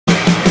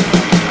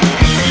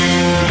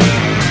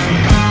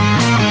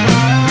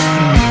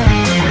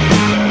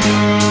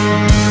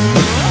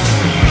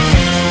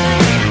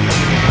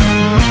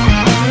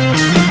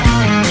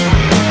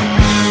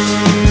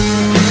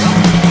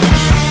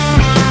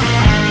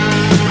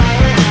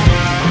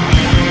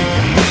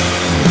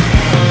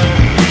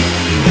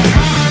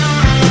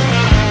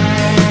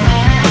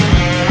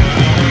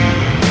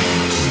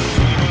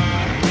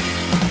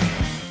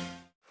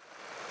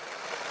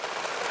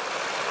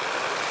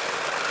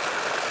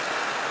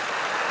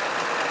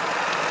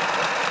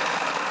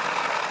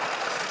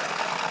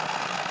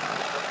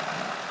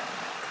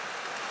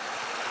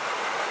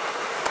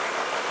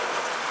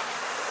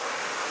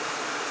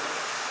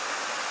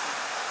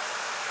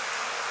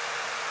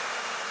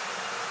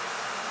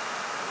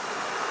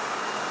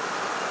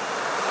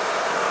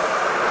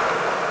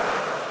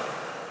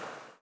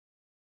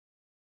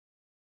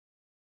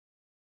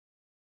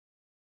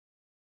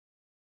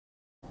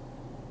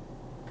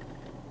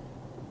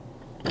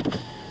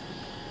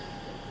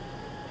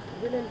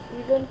Is your name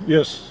Steven?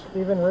 Yes.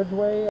 Steven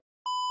Ridgway?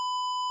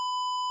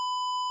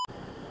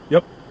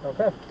 Yep.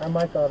 Okay. I'm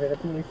Michael. I'll be the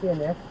PAC in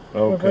you. Okay.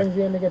 What brings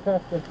you in to get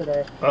tested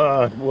today?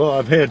 Well,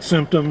 I've had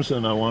symptoms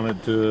and I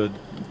wanted to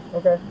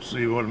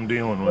see what I'm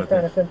dealing with.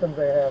 What kind of symptoms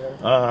are you having?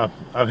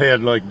 I've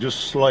had like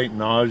just slight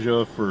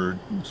nausea for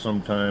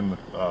some time.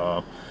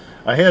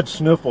 I had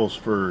sniffles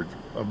for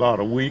about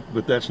a week,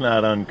 but that's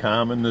not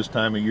uncommon this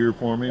time of year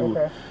for me.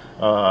 Okay.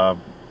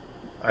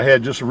 I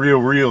had just a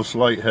real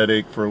slight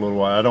headache for a little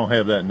while. I don't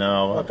have that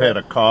now. I've had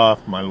a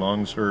cough, my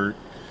lungs hurt.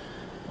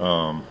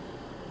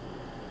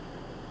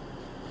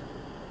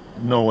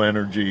 No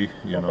energy,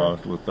 you know,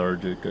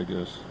 lethargic, I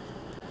guess.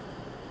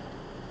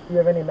 Do you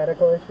have any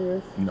medical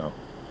issues? No.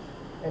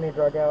 Any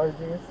drug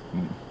allergies?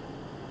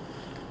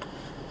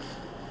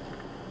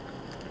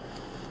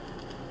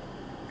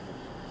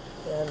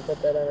 And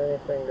put that on your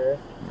finger.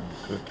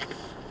 Okay.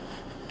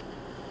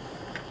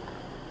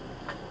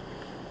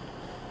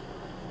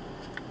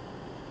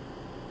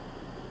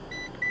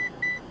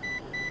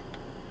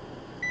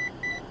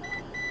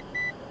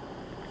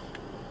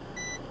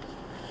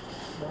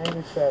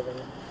 $97.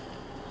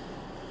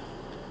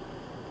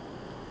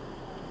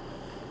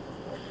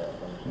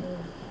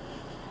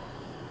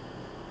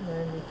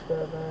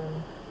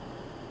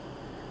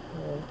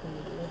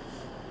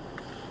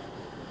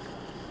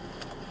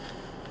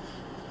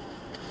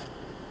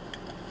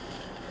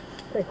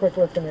 Take a quick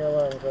listen to your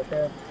lungs,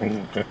 okay?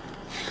 Okay.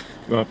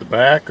 You want the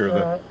back or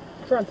the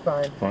front's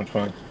fine. Front's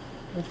fine.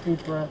 Just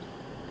deep breath.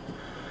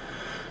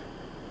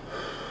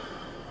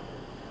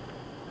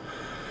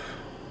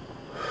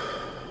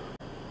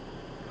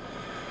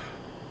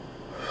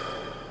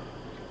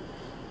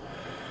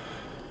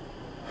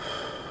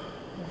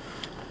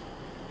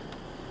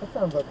 That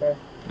sounds okay.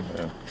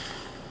 Yeah.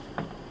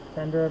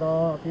 Tender at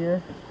all up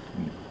here?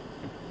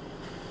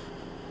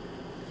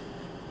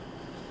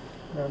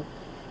 No.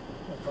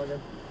 That's all good.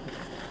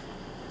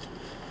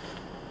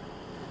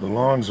 The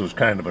lungs was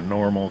kind of a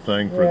normal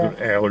thing for the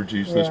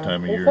allergies this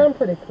time of year. It sounded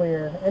pretty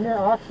clear, and your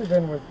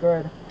oxygen was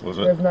good. Was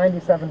it? It was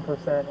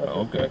 97%, which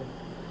is good.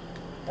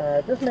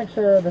 Just make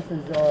sure this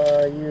is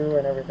you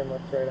and everything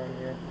looks right on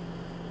you.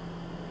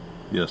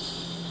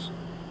 Yes.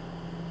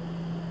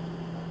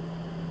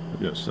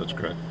 Yes, that's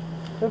correct.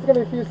 There's going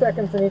to be a few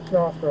seconds in each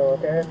nostril,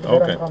 okay? It's a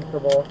bit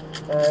uncomfortable.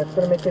 It's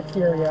going to make you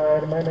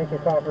teary-eyed. It might make you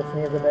cough or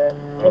sneeze a bit.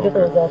 We'll get the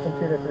results in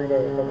 2 to 3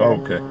 days,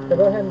 okay? So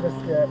go ahead and just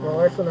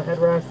relax on the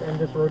headrest and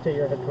just rotate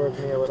your head towards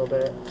me a little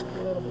bit. A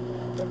little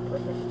bit. That's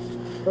perfect.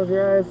 Close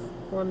your eyes.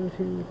 1,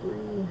 2, 3.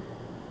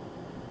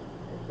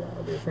 Good job.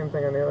 I'll do the same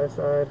thing on the other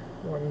side.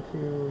 1,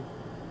 2,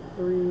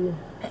 3.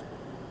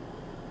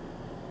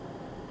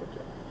 Good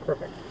job.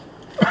 Perfect.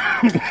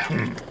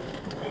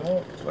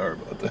 Alright. Sorry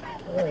about that.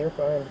 Oh, you're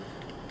fine.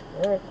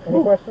 Alright,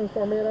 any questions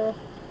for me at all?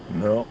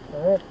 No.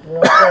 Alright, you're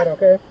all set,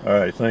 okay?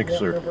 Alright, thank you,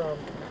 sir. No problem.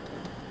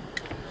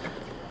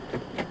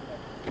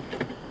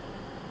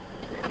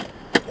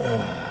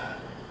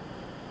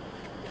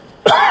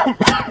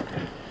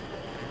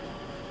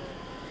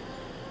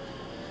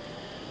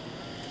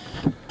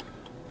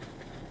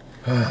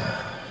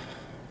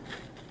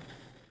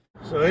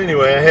 So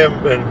anyway, I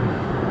haven't been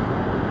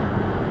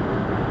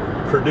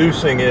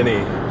producing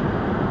any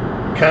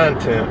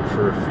content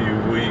for a few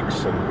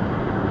weeks, and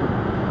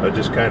I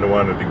just kind of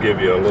wanted to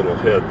give you a little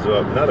heads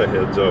up, not a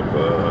heads up,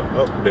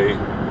 update.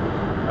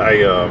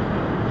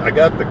 I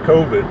got the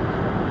COVID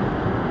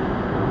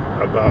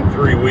about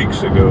 3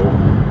 weeks ago,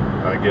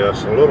 I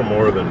guess, a little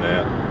more than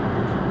that,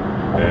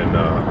 and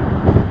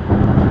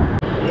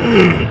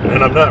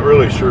I'm not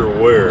really sure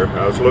where.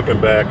 I was looking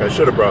back. I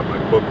should have brought my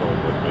book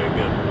home with me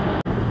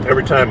again.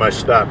 Every time I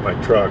stop my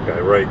truck,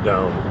 I write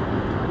down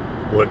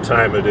what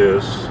time it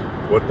is,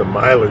 what the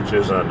mileage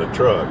is on the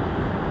truck,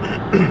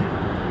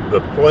 the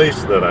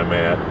place that I'm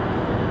at,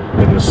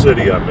 and the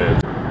city I'm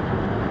in.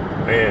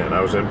 Man,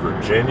 I was in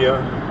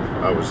Virginia,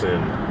 I was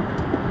in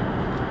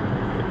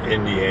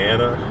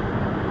Indiana,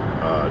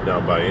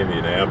 down by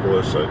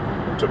Indianapolis. I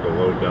took a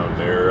load down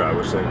there. I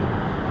was in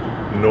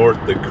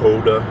North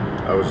Dakota,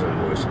 I was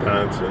in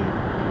Wisconsin.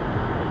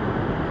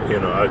 You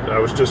know, I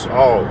was just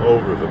all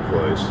over the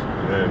place,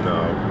 and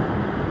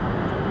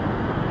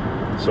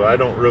so I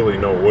don't really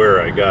know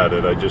where I got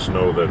it. I just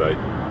know that I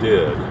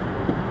did.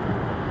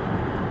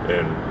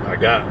 And I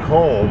got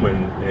home,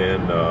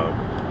 and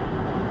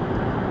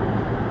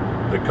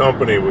the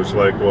company was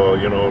like, well,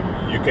 you know,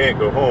 you can't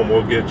go home,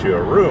 we'll get you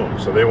a room.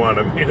 So they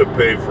wanted me to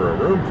pay for a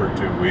room for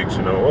 2 weeks,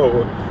 you know.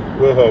 Oh,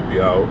 we'll help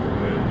you out,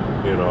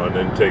 and, you know, and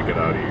then take it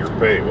out of your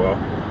pay. Well,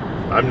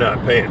 I'm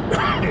not paying,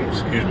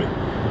 excuse me.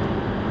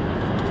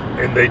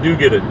 And they do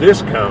get a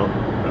discount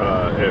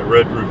at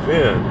Red Roof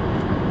Inn,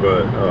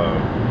 but,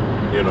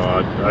 you know,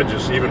 I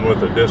just, even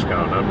with a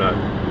discount, I'm not,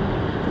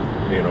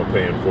 you know,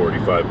 paying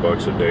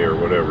 $45 a day or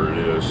whatever it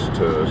is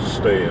to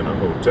stay in a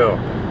hotel.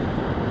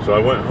 So I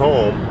went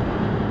home,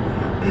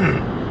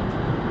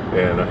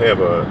 and I have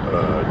a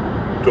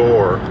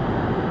door.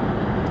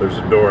 There's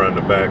a door on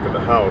the back of the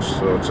house,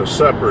 so it's a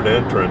separate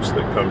entrance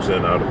that comes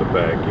in out of the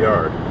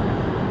backyard.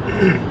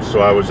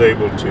 So I was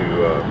able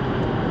to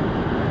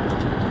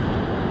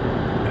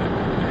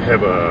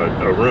have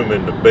a room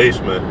in the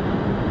basement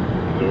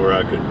where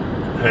I could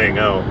hang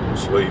out and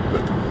sleep.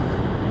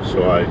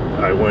 So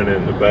I went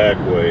in the back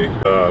way.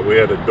 We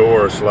had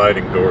a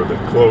sliding door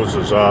that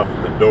closes off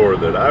the door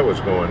that I was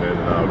going in and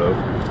out of.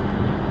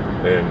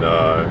 And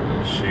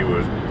she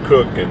would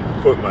cook and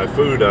put my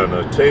food on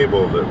a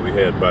table that we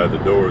had by the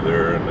door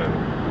there. And then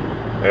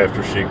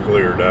after she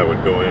cleared, I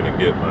would go in and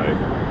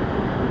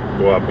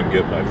go up and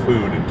get my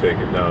food and take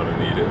it down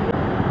and eat it.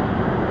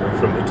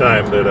 From the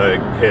time that I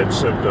had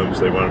symptoms,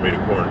 they wanted me to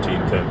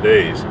quarantine 10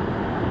 days.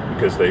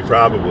 Because they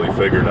probably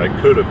figured I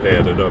could have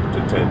had it up to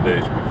 10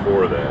 days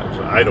before that.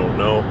 So I don't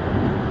know.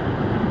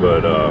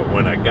 But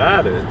when I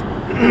got it,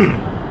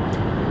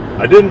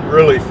 I didn't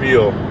really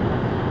feel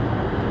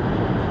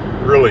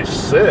really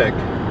sick.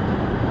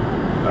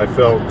 I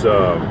felt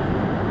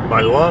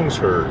my lungs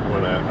hurt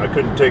when I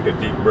couldn't take a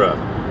deep breath.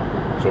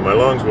 So my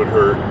lungs would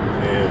hurt,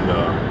 and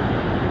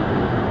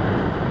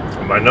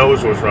my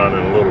nose was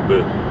running a little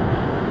bit.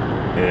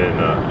 And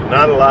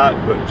not a lot,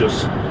 but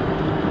just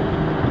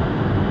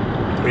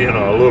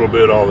a little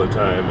bit all the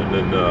time. And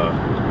then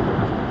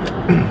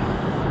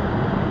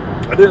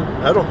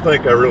I don't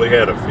think I really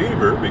had a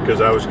fever, because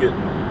I was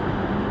getting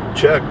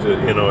checked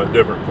at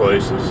different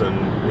places, and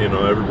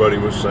everybody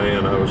was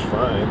saying I was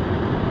fine.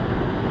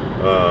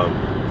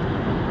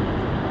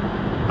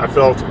 I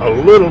felt a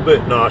little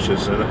bit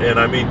nauseous, and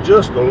I mean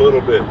just a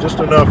little bit, just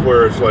enough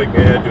where it's like, do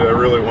I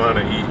really want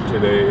to eat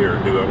today, or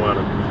do I want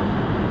to,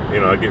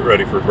 I get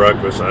ready for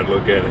breakfast, and I'd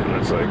look at it, and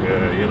it's like,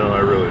 I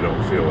really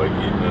don't feel like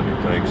eating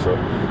anything. So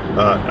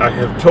I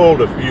have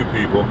told a few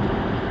people,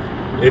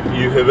 if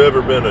you have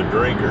ever been a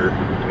drinker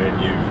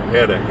and you've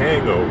had a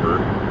hangover,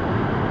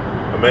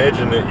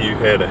 imagine that you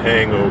had a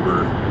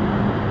hangover,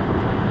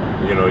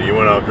 you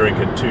went out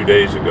drinking 2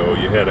 days ago,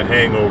 you had a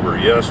hangover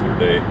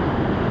yesterday,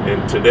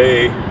 and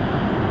today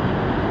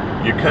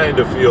you kind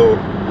of feel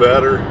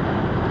better.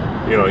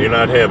 You're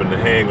not having the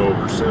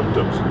hangover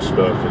symptoms and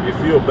stuff, and you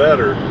feel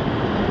better,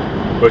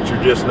 but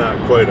you're just not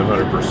quite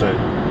 100%.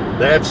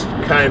 That's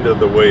kind of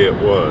the way it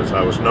was.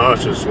 I was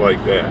nauseous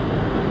like that.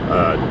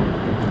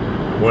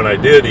 When I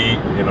did eat,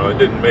 it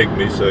didn't make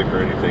me sick or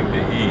anything to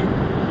eat,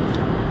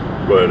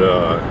 but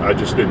I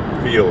just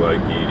didn't feel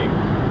like eating.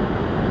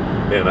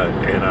 And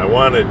I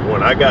wanted,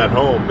 when I got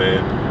home,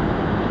 man,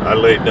 I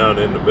laid down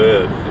in the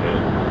bed, and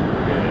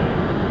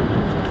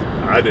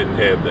I didn't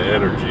have the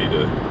energy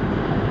to,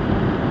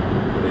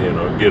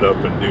 get up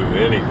and do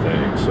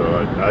anything. So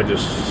I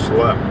just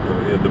slept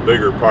the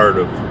bigger part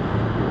of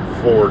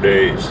 4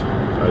 days.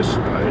 I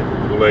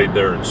laid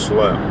there and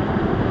slept,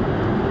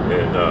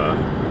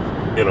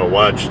 and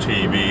watch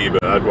TV.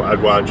 But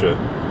I'd watch a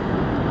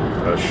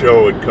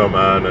show would come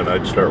on, and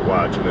I'd start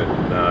watching it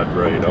and nod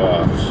right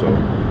off. So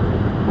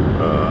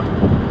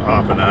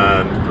off and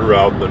on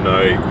throughout the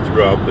night,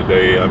 throughout the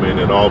day. I mean,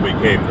 it all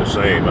became the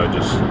same. I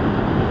just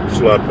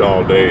slept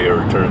all day,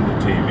 or turned the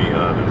TV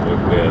on and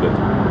looked at it.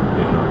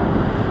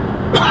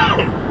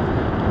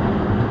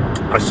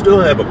 I still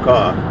have a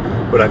cough,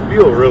 but I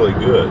feel really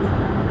good.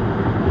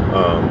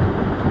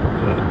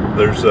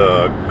 There's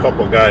a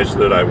couple guys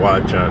that I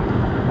watch on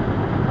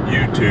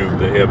YouTube.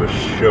 They have a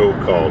show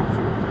called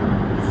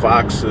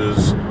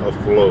Foxes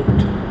Afloat,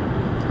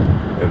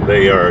 and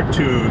they are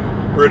two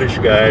British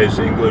guys,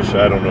 English,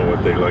 I don't know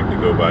what they like to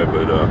go by,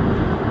 but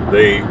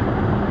they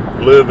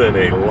live in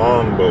a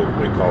long boat,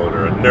 they call it,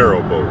 or a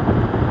narrow boat.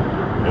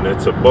 And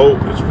it's a boat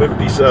that's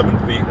 57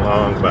 feet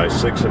long by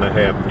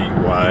 6.5 feet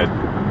wide.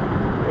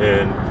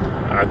 And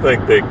I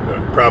think they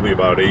probably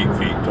about 8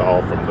 feet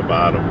tall from the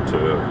bottom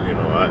to,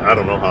 I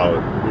don't know how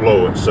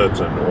low it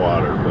sets in the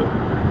water,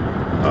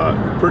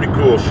 but pretty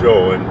cool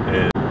show.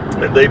 And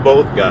they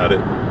both got it.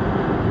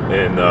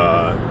 And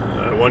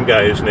one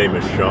guy, his name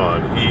is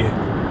Sean,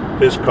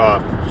 his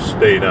cough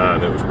stayed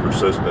on. It was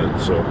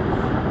persistent. So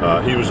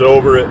he was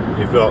over it.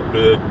 He felt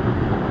good,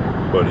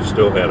 but he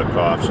still had a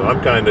cough. So I'm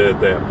kind of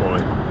at that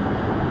point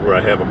where I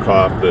have a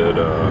cough that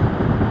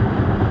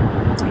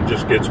it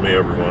just gets me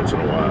every once in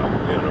a while,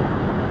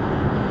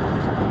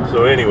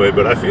 So anyway,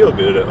 but I feel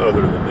good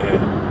other than that.